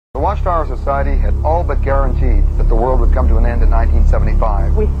Watchtower Society had all but guaranteed that the world would come to an end in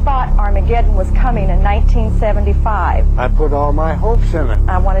 1975. We thought Armageddon was coming in 1975. I put all my hopes in it.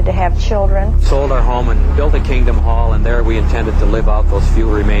 I wanted to have children. Sold our home and built a Kingdom Hall, and there we intended to live out those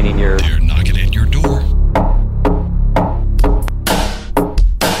few remaining years. They're knocking at your door.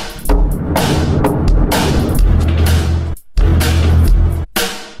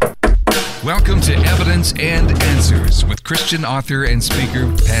 Welcome to Evidence and Answers with Christian author and speaker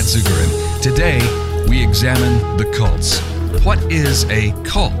Pat Zukeran. Today, we examine the cults. What is a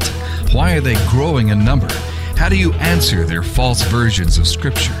cult? Why are they growing in number? How do you answer their false versions of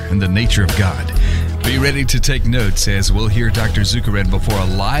Scripture and the nature of God? Be ready to take notes as we'll hear Dr. Zukeran before a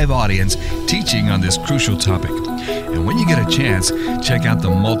live audience teaching on this crucial topic. And when you get a chance, check out the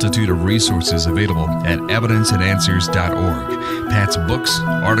multitude of resources available at evidenceandanswers.org. Pat's books,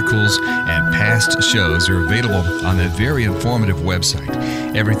 articles, and past shows are available on that very informative website.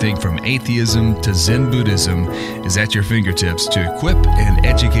 Everything from atheism to Zen Buddhism is at your fingertips to equip and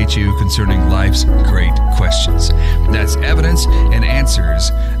educate you concerning life's great questions. That's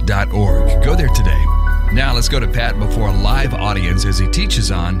evidenceandanswers.org. Go there today. Now let's go to Pat before a live audience as he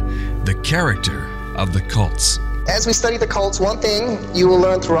teaches on the character of the cults. As we study the cults, one thing you will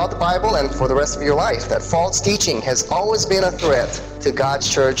learn throughout the Bible and for the rest of your life, that false teaching has always been a threat to God's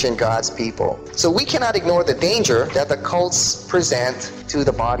church and God's people. So we cannot ignore the danger that the cults present to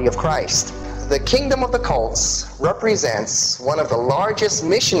the body of Christ. The kingdom of the cults represents one of the largest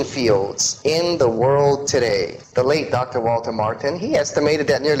mission fields in the world today. The late Dr. Walter Martin, he estimated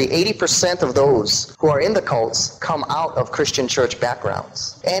that nearly 80% of those who are in the cults come out of Christian church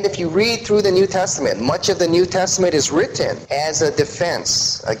backgrounds. And if you read through the New Testament, much of the New Testament is written as a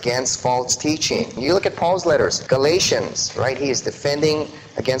defense against false teaching. You look at Paul's letters, Galatians, right? He is defending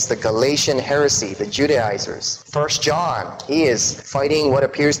against the Galatian heresy, the Judaizers. 1 John, he is fighting what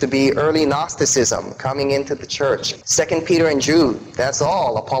appears to be early Gnosticism coming into the church. 2 Peter and Jude, that's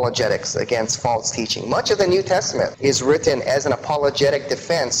all apologetics against false teaching. Much of the New Testament is written as an apologetic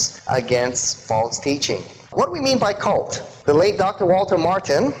defense against false teaching. What do we mean by cult? The late Dr. Walter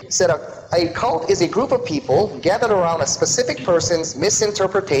Martin said a cult is a group of people gathered around a specific person's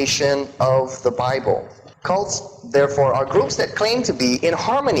misinterpretation of the Bible. Cults, therefore, are groups that claim to be in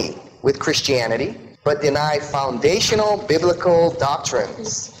harmony with Christianity, but deny foundational biblical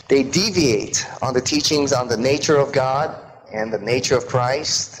doctrines. They deviate on the teachings on the nature of God and the nature of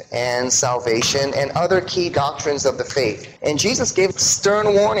Christ and salvation and other key doctrines of the faith. And Jesus gave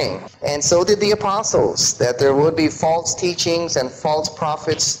stern warning, and so did the apostles, that there would be false teachings and false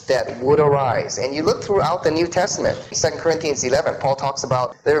prophets that would arise. And you look throughout the New Testament, 2 Corinthians 11, Paul talks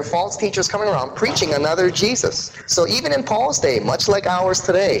about there are false teachers coming around preaching another Jesus. So even in Paul's day, much like ours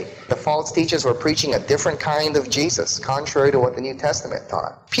today, the false teachers were preaching a different kind of Jesus, contrary to what the New Testament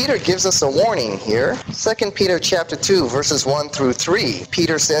taught. Peter gives us a warning here. 2 Peter chapter 2, verses 1 through 3,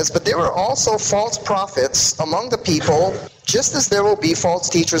 Peter says, "But there were also false prophets among the people, just as there will be false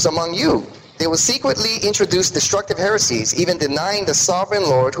teachers among you. They will secretly introduce destructive heresies, even denying the sovereign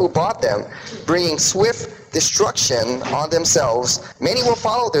Lord who bought them, bringing swift destruction on themselves. Many will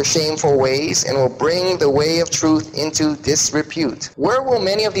follow their shameful ways and will bring the way of truth into disrepute." Where will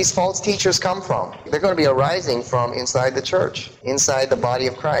many of these false teachers come from? They're going to be arising from inside the church, inside the body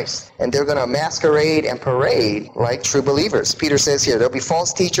of Christ. And they're going to masquerade and parade like true believers. Peter says here, there'll be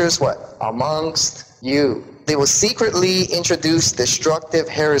false teachers, what? Amongst you. They will secretly introduce destructive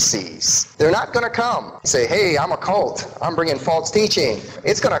heresies. They're not going to come and say, "Hey, I'm a cult. I'm bringing false teaching."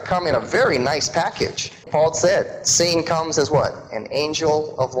 It's going to come in a very nice package. Paul said, Satan comes as what? An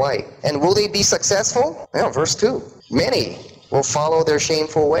angel of light. And will they be successful? Verse 2. Many will follow their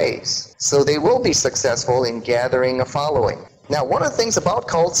shameful ways. So they will be successful in gathering a following. Now, one of the things about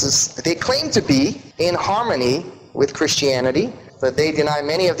cults is they claim to be in harmony with Christianity, but they deny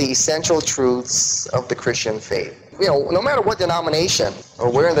many of the essential truths of the Christian faith. No matter what denomination or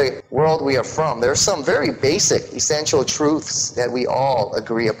where in the world we are from, there are some very basic, essential truths that we all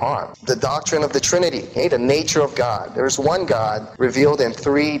agree upon. The doctrine of the Trinity, the nature of God. There is one God revealed in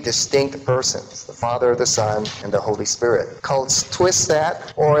three distinct persons, the Father, the Son, and the Holy Spirit. Cults twist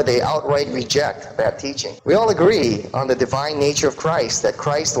that, or they outright reject that teaching. We all agree on the divine nature of Christ, that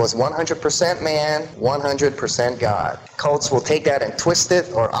Christ was 100% man, 100% God. Cults will take that and twist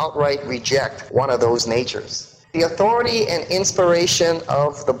it or outright reject one of those natures. The authority and inspiration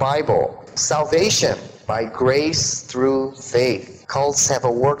of the Bible. Salvation by grace through faith. Cults have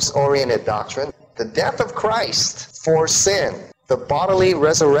a works-oriented doctrine. The death of Christ for sin. The bodily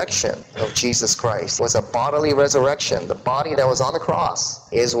resurrection of Jesus Christ was a bodily resurrection. The body that was on the cross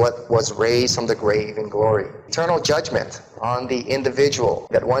is what was raised from the grave in glory. Eternal judgment on the individual,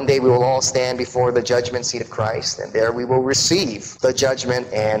 that one day we will all stand before the judgment seat of Christ, and there we will receive the judgment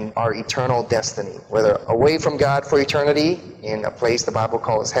and our eternal destiny, whether away from God for eternity in a place the Bible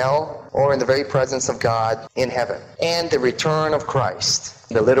calls hell, or in the very presence of God in heaven. And the return of Christ,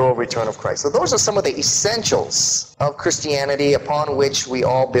 the literal return of Christ. So those are some of the essentials of Christianity upon which we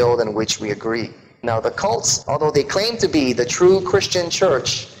all build and which we agree. Now, the cults, although they claim to be the true Christian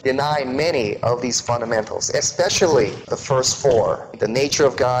church, deny many of these fundamentals, especially the first four: the nature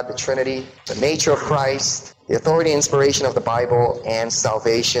of God, the Trinity, the nature of Christ, the authority and inspiration of the Bible, and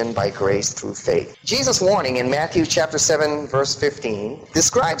salvation by grace through faith. Jesus' warning in Matthew chapter 7, verse 15,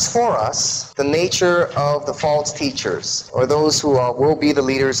 describes for us the nature of the false teachers, or those who will be the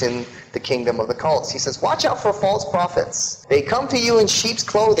leaders in the kingdom of the cults. He says, watch out for false prophets. They come to you in sheep's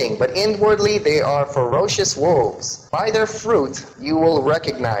clothing, but inwardly they are ferocious wolves. By their fruit you will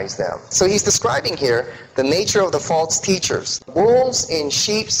recognize them. So he's describing here the nature of the false teachers. Wolves in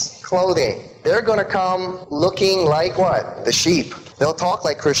sheep's clothing. They're going to come looking like what? The sheep. They'll talk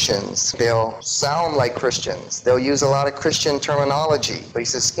like Christians. They'll sound like Christians. They'll use a lot of Christian terminology. But he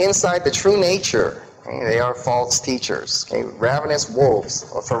says, inside the true nature, they are false teachers. Ravenous wolves,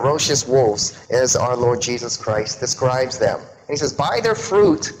 or ferocious wolves, as our Lord Jesus Christ describes them. And he says, by their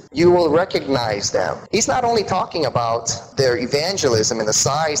fruit you will recognize them. He's not only talking about their evangelism and the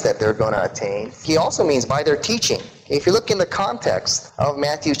size that they're going to attain. He also means by their teaching. If you look in the context of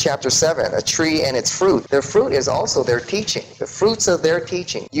Matthew chapter 7, a tree and its fruit, their fruit is also their teaching. The fruits of their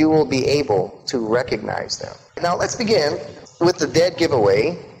teaching, you will be able to recognize them. Now let's begin with the dead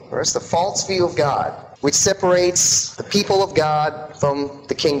giveaway. First, the false view of God, which separates the people of God from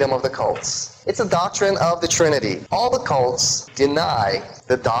the kingdom of the cults. It's a doctrine of the Trinity. All the cults deny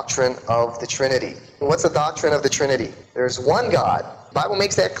the doctrine of the Trinity. What's the doctrine of the Trinity? There's one God. The Bible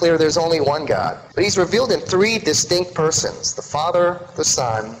makes that clear. There's only one God. But he's revealed in three distinct persons: the Father, the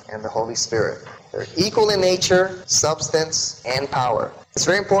Son, and the Holy Spirit. They're equal in nature, substance, and power. It's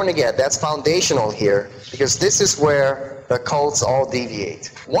very important to get. That's foundational here, because this is where the cults all deviate.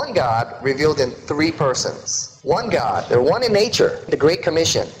 One God revealed in three persons. One God. They're one in nature. The Great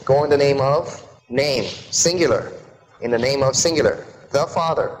Commission. Go in the name of, name, singular. In the name of, singular. The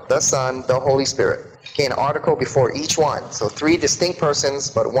Father, the Son, the Holy Spirit. Okay, an article before each one. So three distinct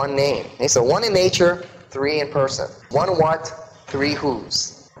persons, but one name. Okay, so one in nature, three in person. One what, three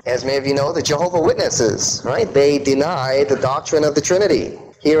whos. As many of you know, the Jehovah's Witnesses, right? They deny the doctrine of the Trinity.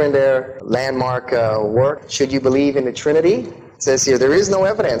 Here in their landmark work, Should You Believe in the Trinity? It says here, there is no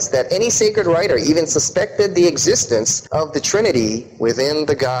evidence that any sacred writer even suspected the existence of the Trinity within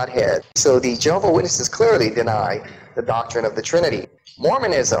the Godhead. So the Jehovah's Witnesses clearly deny the doctrine of the Trinity.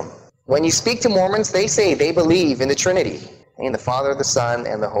 Mormonism. When you speak to Mormons, they say they believe in the Trinity, in the Father, the Son,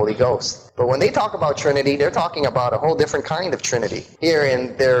 and the Holy Ghost. But when they talk about Trinity, they're talking about a whole different kind of Trinity. Here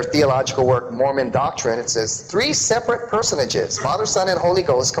in their theological work, Mormon Doctrine, it says three separate personages, Father, Son, and Holy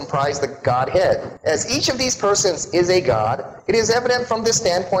Ghost, comprise the Godhead. As each of these persons is a God, it is evident from this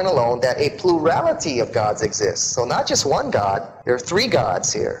standpoint alone that a plurality of gods exists. So not just one God, there are three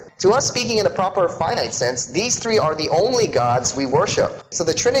gods here. To us, speaking in the proper finite sense, these three are the only gods we worship. So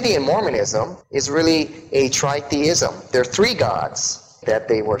the Trinity in Mormonism is really a tritheism. There are three gods that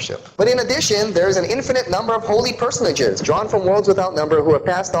they worship. But in addition, there's an infinite number of holy personages drawn from worlds without number who have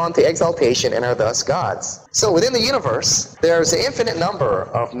passed on to exaltation and are thus gods. So within the universe, there's an infinite number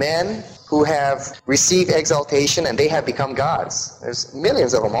of men who have received exaltation and they have become gods. There's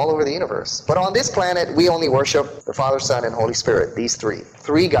millions of them all over the universe. But on this planet, we only worship the Father, Son, and Holy Spirit, these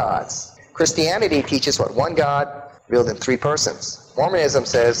three gods. Christianity teaches what? One God revealed in three persons. Mormonism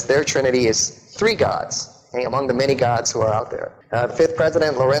says their Trinity is three gods, among the many gods who are out there. The fifth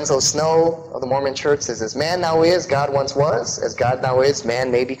president, Lorenzo Snow of the Mormon Church, says, as man now is, God once was. As God now is, man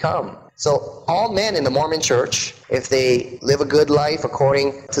may become. So all men in the Mormon Church, if they live a good life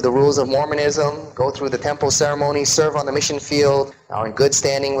according to the rules of Mormonism, go through the temple ceremony, serve on the mission field, are in good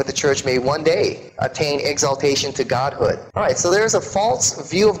standing with the church, may one day attain exaltation to godhood. All right, so there's a false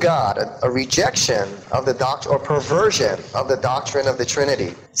view of God, a rejection of the doctrine, or perversion of the doctrine of the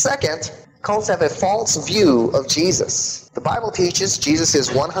Trinity. Second, cults have a false view of Jesus. The Bible teaches Jesus is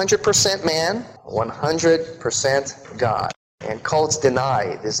 100% man, 100% God. And cults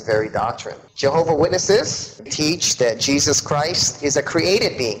deny this very doctrine. Jehovah's Witnesses teach that Jesus Christ is a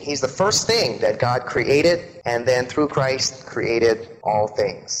created being. He's the first thing that God created, and then through Christ created all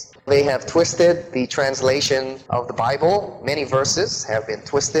things. They have twisted the translation of the Bible. Many verses have been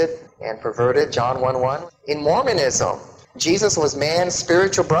twisted and perverted. John 1:1. In Mormonism, Jesus was man's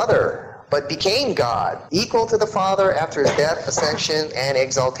spiritual brother, but became God, equal to the Father after his death, ascension, and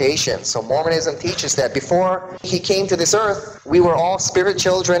exaltation. So Mormonism teaches that before he came to this earth, we were all spirit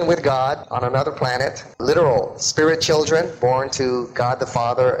children with God on another planet, literal spirit children born to God the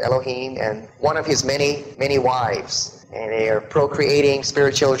Father, Elohim, and one of his many, many wives. And they are procreating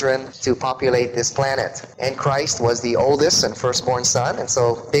spirit children to populate this planet. And Christ was the oldest and firstborn son, and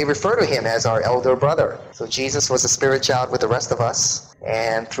so they refer to him as our elder brother. So Jesus was a spirit child with the rest of us,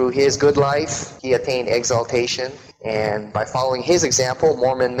 and through his good life, he attained exaltation. And by following his example,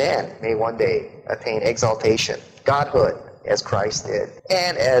 Mormon men may one day attain exaltation, godhood, as Christ did,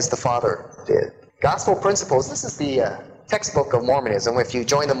 and as the Father did. Gospel principles, this is the textbook of Mormonism. If you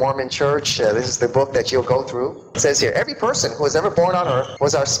join the Mormon church, this is the book that you'll go through. It says here, every person who was ever born on earth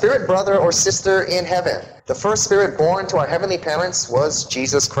was our spirit brother or sister in heaven. The first spirit born to our heavenly parents was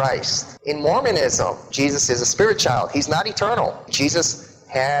Jesus Christ. In Mormonism, Jesus is a spirit child. He's not eternal. Jesus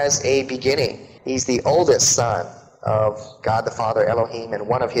has a beginning. He's the oldest son of God the Father, Elohim, and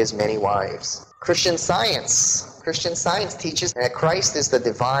one of his many wives. Christian Science teaches that Christ is the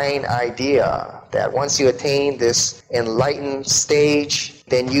divine idea, that once you attain this enlightened stage,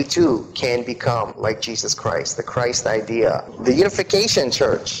 then you too can become like Jesus Christ, the Christ idea. The Unification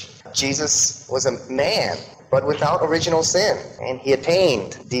Church, Jesus was a man, but without original sin, and he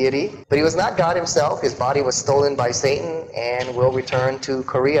attained deity, but he was not God himself. His body was stolen by Satan and will return to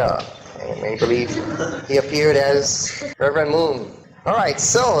Korea. And many believe he appeared as Reverend Moon. All right,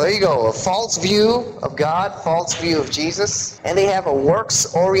 so there you go. A false view of God, false view of Jesus, and they have a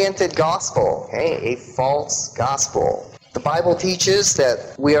works-oriented gospel, okay? A false gospel. The Bible teaches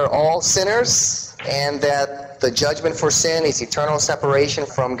that we are all sinners and that the judgment for sin is eternal separation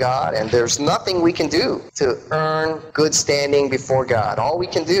from God, and there's nothing we can do to earn good standing before God. All we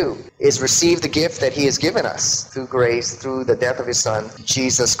can do is receive the gift that he has given us through grace, through the death of his son,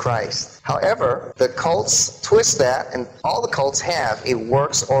 Jesus Christ. However, the cults twist that, and all the cults have a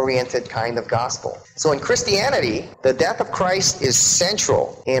works-oriented kind of gospel. So in Christianity, the death of Christ is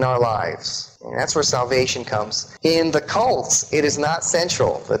central in our lives. And that's where salvation comes. In the cults, it is not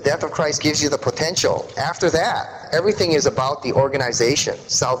central. The death of Christ gives you the potential. After that, everything is about the organization.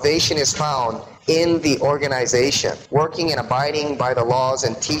 Salvation is found in the organization, working and abiding by the laws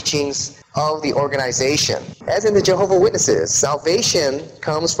and teachings of the organization. As in the Jehovah's Witnesses, salvation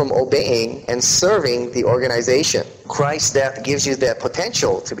comes from obeying and serving the organization. Christ's death gives you that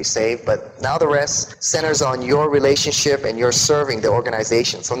potential to be saved, but now the rest centers on your relationship and your serving the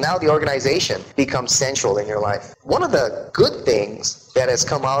organization. So now the organization becomes central in your life. One of the good things that has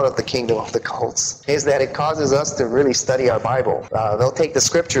come out of the kingdom of the cults is that it causes us to really study our Bible. They'll take the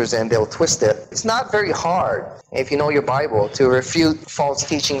scriptures and they'll twist it. It's not very hard, if you know your Bible, to refute false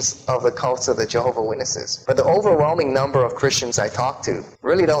teachings of the cults of the Jehovah's Witnesses. But the overwhelming number of Christians I talk to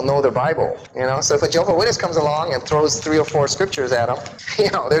really don't know their Bible. So if a Jehovah's Witness comes along and throws 3 or 4 scriptures at them,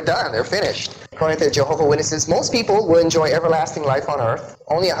 they're done, they're finished. According to the Jehovah's Witnesses, most people will enjoy everlasting life on earth.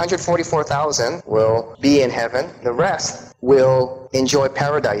 Only 144,000 will be in heaven. The rest will enjoy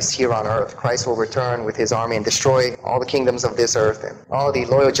paradise here on earth. Christ will return with his army and destroy all the kingdoms of this earth. And all the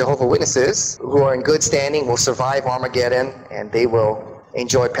loyal Jehovah's Witnesses who are in good standing will survive Armageddon, and they will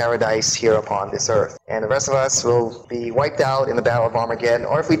enjoy paradise here upon this earth. And the rest of us will be wiped out in the battle of Armageddon.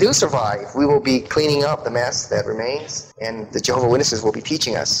 Or if we do survive, we will be cleaning up the mess that remains, and the Jehovah's Witnesses will be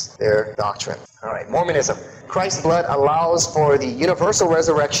teaching us their doctrine. All right, Mormonism. Christ's blood allows for the universal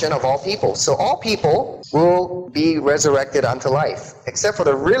resurrection of all people. So all people will be resurrected unto life, except for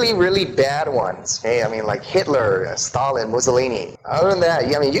the really, really bad ones. Like Hitler, Stalin, Mussolini. Other than that,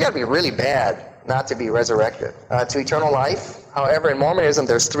 you got to be really bad not to be resurrected to eternal life. However, in Mormonism,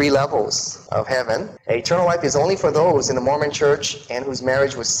 there's 3 levels of heaven. Eternal life is only for those in the Mormon church and whose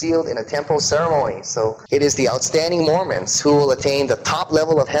marriage was sealed in a temple ceremony. So it is the outstanding Mormons who will attain the top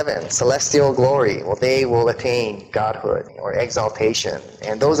level of heaven, celestial glory. Well, they will attain godhood or exaltation.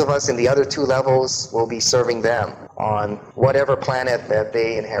 And those of us in the other 2 levels will be serving them on whatever planet that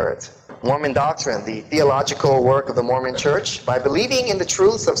they inherit. Mormon doctrine, the theological work of the Mormon church, by believing in the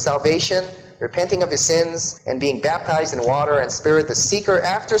truths of salvation, repenting of his sins, and being baptized in water and spirit, the seeker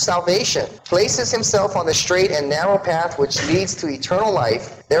after salvation places himself on the straight and narrow path which leads to eternal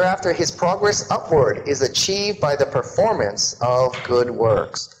life. Thereafter, his progress upward is achieved by the performance of good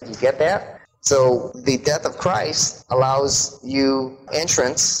works. You get that? So the death of Christ allows you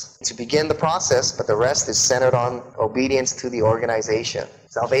entrance to begin the process, but the rest is centered on obedience to the organization.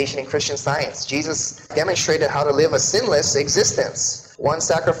 Salvation in Christian Science. Jesus demonstrated how to live a sinless existence. One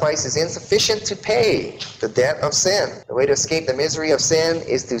sacrifice is insufficient to pay the debt of sin. The way to escape the misery of sin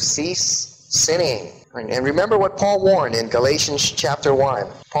is to cease sinning. And remember what Paul warned in Galatians chapter 1.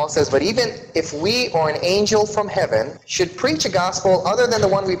 Paul says, but even if we or an angel from heaven should preach a gospel other than the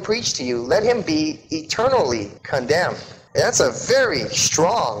one we preach to you, let him be eternally condemned. And that's a very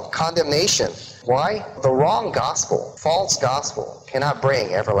strong condemnation. Why? The wrong gospel, false gospel, cannot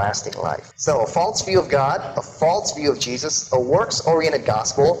bring everlasting life. So a false view of God, a false view of Jesus, a works-oriented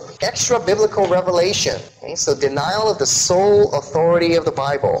gospel, extra-biblical revelation. Okay? So denial of the sole authority of the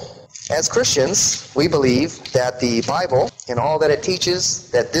Bible. As Christians, we believe that the Bible and all that it teaches,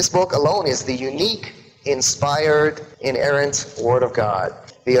 that this book alone is the unique, inspired, inerrant Word of God,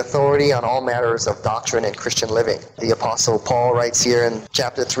 the authority on all matters of doctrine and Christian living. The Apostle Paul writes here in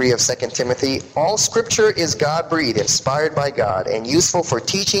chapter 3 of 2 Timothy, all Scripture is God-breathed, inspired by God, and useful for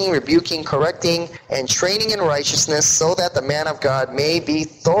teaching, rebuking, correcting, and training in righteousness, so that the man of God may be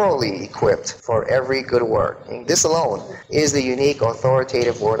thoroughly equipped for every good work. And this alone is the unique,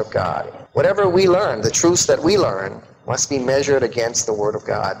 authoritative Word of God. Whatever we learn, the truths that we learn, must be measured against the Word of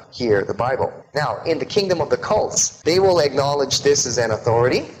God here, the Bible. Now, in the kingdom of the cults, they will acknowledge this as an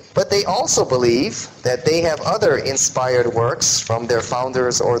authority, but they also believe that they have other inspired works from their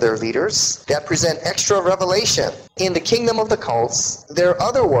founders or their leaders that present extra revelation. In the kingdom of the cults, their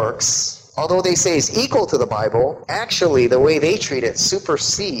other works, although they say is equal to the Bible, actually the way they treat it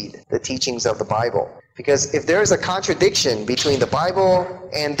supersede the teachings of the Bible. Because if there is a contradiction between the Bible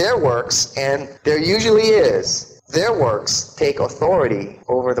and their works, and there usually is, their works take authority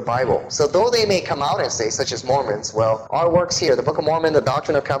over the Bible. So though they may come out and say, such as Mormons, well, our works here, the Book of Mormon, the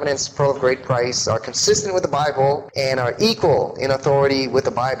Doctrine of Covenants, Pearl of Great Price, are consistent with the Bible and are equal in authority with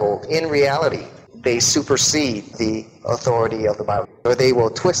the Bible, in reality, they supersede the authority of the Bible. Or they will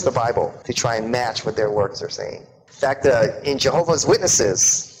twist the Bible to try and match what their works are saying. In fact, in Jehovah's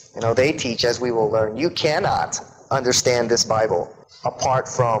Witnesses, they teach, as we will learn, you cannot understand this Bible apart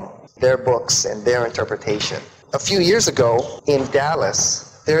from their books and their interpretation. A few years ago in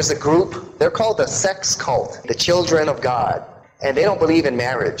Dallas, there's a group, they're called the Sex Cult, the Children of God, and they don't believe in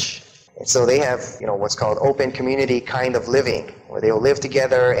marriage. And so they have, what's called open community kind of living, where they'll live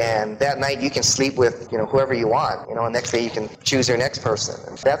together, and that night you can sleep with, whoever you want. And next day you can choose your next person.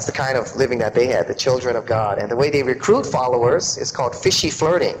 And that's the kind of living that they had, the Children of God. And the way they recruit followers is called fishy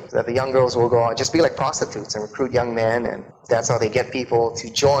flirting, so that the young girls will go out, just be like prostitutes and recruit young men, and that's how they get people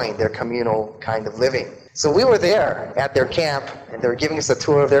to join their communal kind of living. So we were there at their camp, and they were giving us a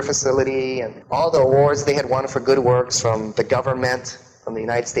tour of their facility, and all the awards they had won for good works from the government, from the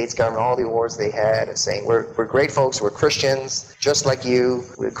United States government, all the awards they had, and saying, we're great folks, we're Christians, just like you,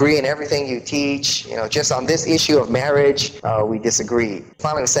 we agree in everything you teach, just on this issue of marriage, we disagree.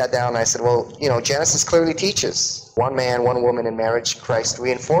 Finally we sat down and I said, well, Genesis clearly teaches one man, one woman in marriage. Christ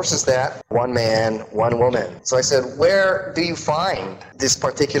reinforces that, one man, one woman. So I said, where do you find this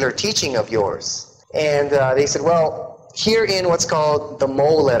particular teaching of yours? And they said, well, here in what's called the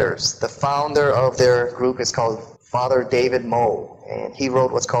Moe letters, the founder of their group is called Father David Moe, and he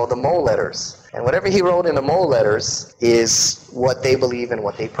wrote what's called the Moe letters. And whatever he wrote in the Moe letters is what they believe and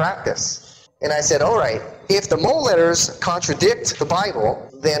what they practice. And I said, all right, if the Moe letters contradict the Bible,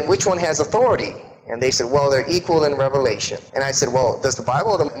 then which one has authority? And they said, well, they're equal in revelation. And I said, well, does the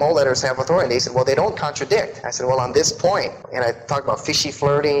Bible or the Moe letters have authority? And they said, well, they don't contradict. I said, well, on this point, and I talked about fishy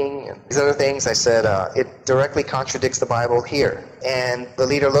flirting and these other things, I said, it directly contradicts the Bible here. And the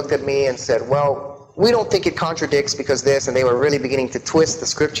leader looked at me and said, well, we don't think it contradicts because this, and they were really beginning to twist the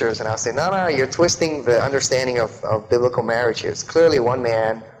scriptures. And I said, no, you're twisting the understanding of biblical marriage here. It's clearly one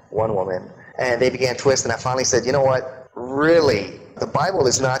man, one woman. And they began to twist, and I finally said, you know what, really, the Bible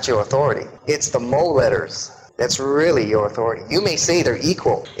is not your authority. It's the Moe letters that's really your authority. You may say they're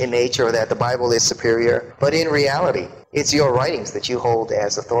equal in nature, or that the Bible is superior, but in reality, it's your writings that you hold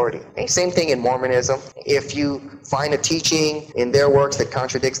as authority. And same thing in Mormonism. If you find a teaching in their works that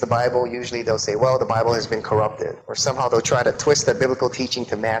contradicts the Bible, usually they'll say, well, the Bible has been corrupted. Or somehow they'll try to twist that biblical teaching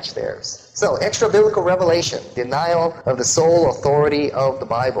to match theirs. So, extra-biblical revelation, denial of the sole authority of the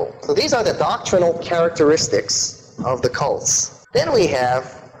Bible. So these are the doctrinal characteristics of the cults. Then we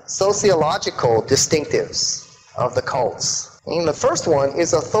have sociological distinctives of the cults. And the first one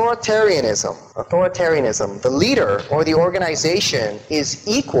is authoritarianism. Authoritarianism. The leader or the organization is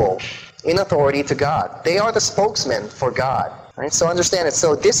equal in authority to God. They are the spokesman for God. Right? So understand it.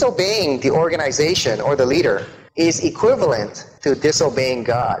 So disobeying the organization or the leader is equivalent to disobeying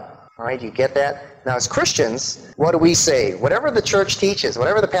God. All right, you get that? Now, as Christians, what do we say? Whatever the church teaches,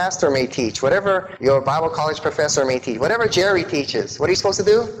 whatever the pastor may teach, whatever your Bible college professor may teach, whatever Jerry teaches, what are you supposed to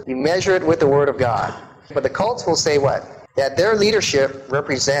do? You measure it with the Word of God. But the cults will say what? That their leadership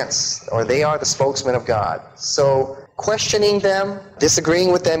represents, or they are the spokesman of God. So Questioning them,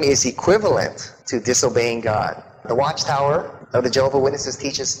 disagreeing with them is equivalent to disobeying God. The Watchtower of the Jehovah's Witnesses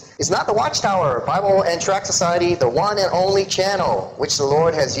teaches is not the Watchtower, Bible and Tract Society, the one and only channel which the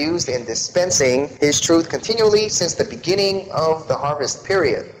Lord has used in dispensing His truth continually since the beginning of the harvest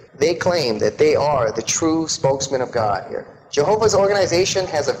period. They claim that they are the true spokesman of God here. Jehovah's organization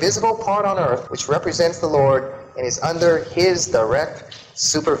has a visible part on earth which represents the Lord and is under His direct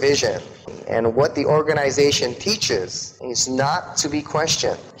supervision. And what the organization teaches is not to be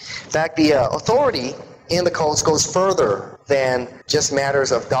questioned. In fact, the authority in the cults goes further than just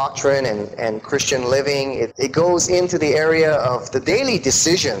matters of doctrine and Christian living. It goes into the area of the daily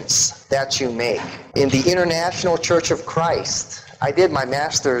decisions that you make. In the International Church of Christ, I did my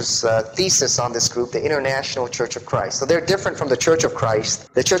master's thesis on this group, the International Church of Christ. So they're different from the Church of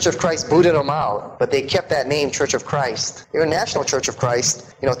Christ. The Church of Christ booted them out, but they kept that name, Church of Christ. The International Church of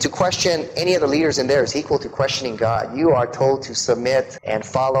Christ, to question any of the leaders in there is equal to questioning God. You are told to submit and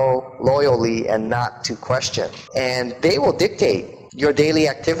follow loyally and not to question. And they will dictate your daily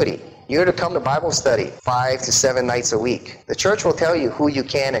activity. You're to come to Bible study 5 to 7 nights a week. The church will tell you who you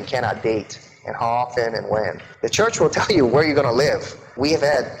can and cannot date, and how often and when. The church will tell you where you're going to live. We have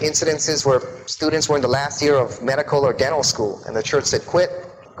had incidences where students were in the last year of medical or dental school, and the church said, quit,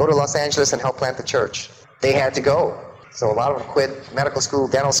 go to Los Angeles and help plant the church. They had to go. So a lot of them quit medical school,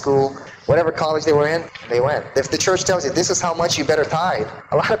 dental school, whatever college they were in, they went. If the church tells you, this is how much you better tithe,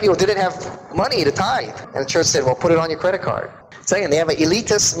 a lot of people didn't have money to tithe. And the church said, well, put it on your credit card. I'm saying they have an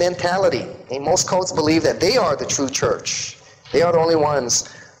elitist mentality. And most cults believe that they are the true church. They are the only ones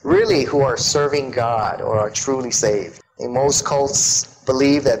really who are serving God or are truly saved. And most cults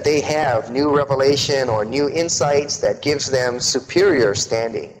believe that they have new revelation or new insights that gives them superior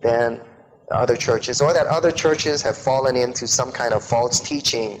standing than other churches, or that other churches have fallen into some kind of false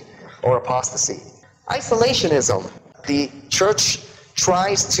teaching or apostasy. Isolationism. The church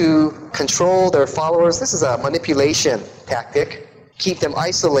tries to control their followers. This is a manipulation tactic. Keep them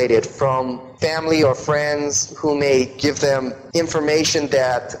isolated from family or friends who may give them information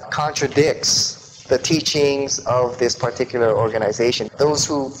that contradicts the teachings of this particular organization. Those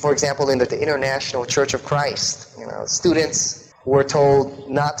who, for example, in the International Church of Christ, students were told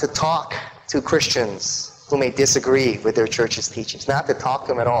not to talk to Christians who may disagree with their church's teachings, not to talk to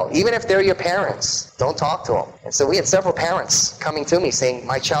them at all. Even if they're your parents, don't talk to them. And so we had several parents coming to me saying,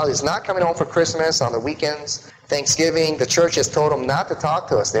 my child is not coming home for Christmas on the weekends. Thanksgiving, the church has told them not to talk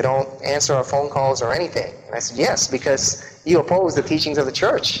to us. They don't answer our phone calls or anything. And I said, yes, because you oppose the teachings of the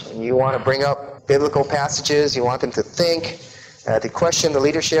church. And you want to bring up biblical passages. You want them to think, to question the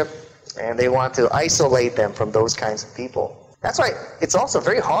leadership, and they want to isolate them from those kinds of people. That's why it's also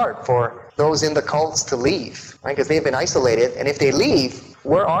very hard for those in the cults to leave, right? Because they've been isolated, and if they leave,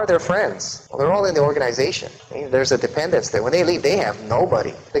 where are their friends? Well, they're all in the organization. There's a dependence there. When they leave, they have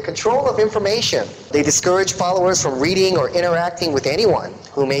nobody. The control of information. They discourage followers from reading or interacting with anyone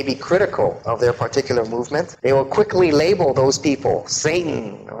who may be critical of their particular movement. They will quickly label those people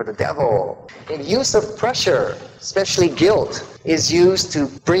Satan or the devil. And use of pressure, especially guilt, is used to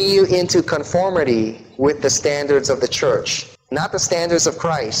bring you into conformity with the standards of the church. Not the standards of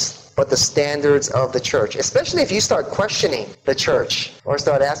Christ, but the standards of the church. Especially if you start questioning the church or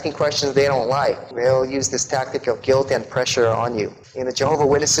start asking questions they don't like. They'll use this tactic of guilt and pressure on you. In the Jehovah's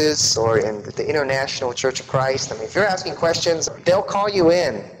Witnesses or in the International Church of Christ, if you're asking questions, they'll call you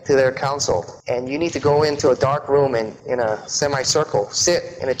in to their council. And you need to go into a dark room and in a semicircle,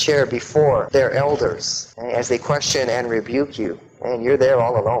 sit in a chair before their elders as they question and rebuke you. And you're there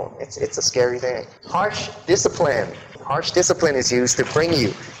all alone. It's a scary thing. Harsh discipline. Harsh discipline is used to bring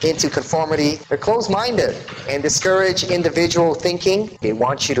you into conformity. They're closed-minded and discourage individual thinking. They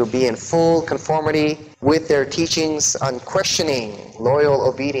want you to be in full conformity with their teachings, unquestioning, loyal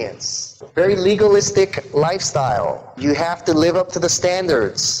obedience. Very legalistic lifestyle. You have to live up to the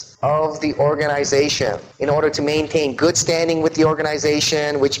standards of the organization in order to maintain good standing with the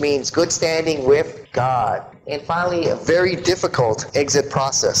organization, which means good standing with God. And finally, a very difficult exit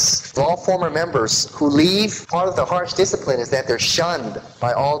process. For all former members who leave, part of the harsh discipline is that they're shunned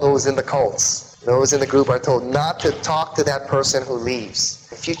by all those in the cults. Those in the group are told not to talk to that person who leaves.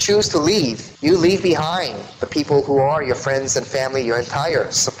 If you choose to leave, you leave behind the people who are your friends and family, your entire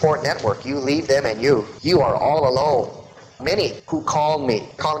support network. You leave them and you are all alone. Many who calling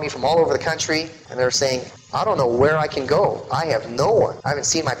me from all over the country, and they're saying, I don't know where I can go. I have no one. I haven't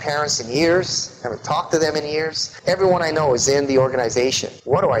seen my parents in years. I haven't talked to them in years. Everyone I know is in the organization.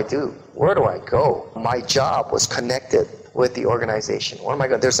 What do I do? Where do I go? My job was connected with the organization. Oh my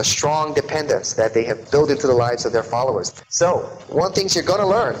God, there's a strong dependence that they have built into the lives of their followers. So, one thing you're going to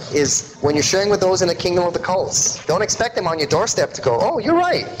learn is when you're sharing with those in the kingdom of the cults, don't expect them on your doorstep to go, oh, you're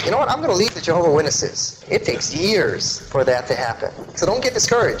right. You know what? I'm going to leave the Jehovah's Witnesses. It takes years for that to happen. So don't get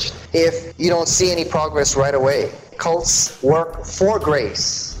discouraged if you don't see any progress right away. Cults work for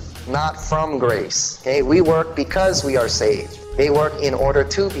grace, not from grace. Okay? We work because we are saved. They work in order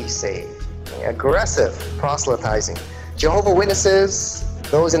to be saved. Okay? Aggressive proselytizing. Jehovah's Witnesses,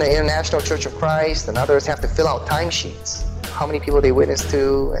 those in the International Church of Christ, and others have to fill out timesheets. How many people they witness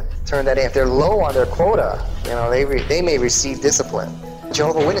to, and turn that in. If they're low on their quota, they may receive discipline.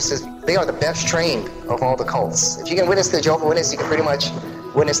 Jehovah's Witnesses, they are the best trained of all the cults. If you can witness to Jehovah's Witness, you can pretty much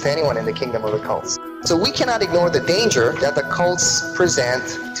witness to anyone in the kingdom of the cults. So we cannot ignore the danger that the cults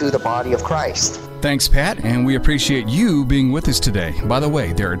present to the body of Christ. Thanks, Pat, and we appreciate you being with us today. By the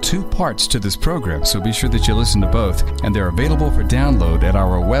way, there are 2 parts to this program, so be sure that you listen to both, and they're available for download at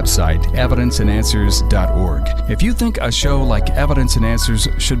our website, evidenceandanswers.org. If you think a show like Evidence and Answers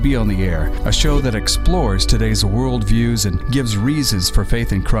should be on the air, a show that explores today's worldviews and gives reasons for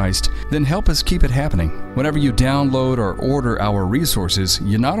faith in Christ, then help us keep it happening. Whenever you download or order our resources,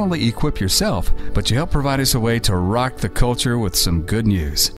 you not only equip yourself, but you help provide us a way to rock the culture with some good news.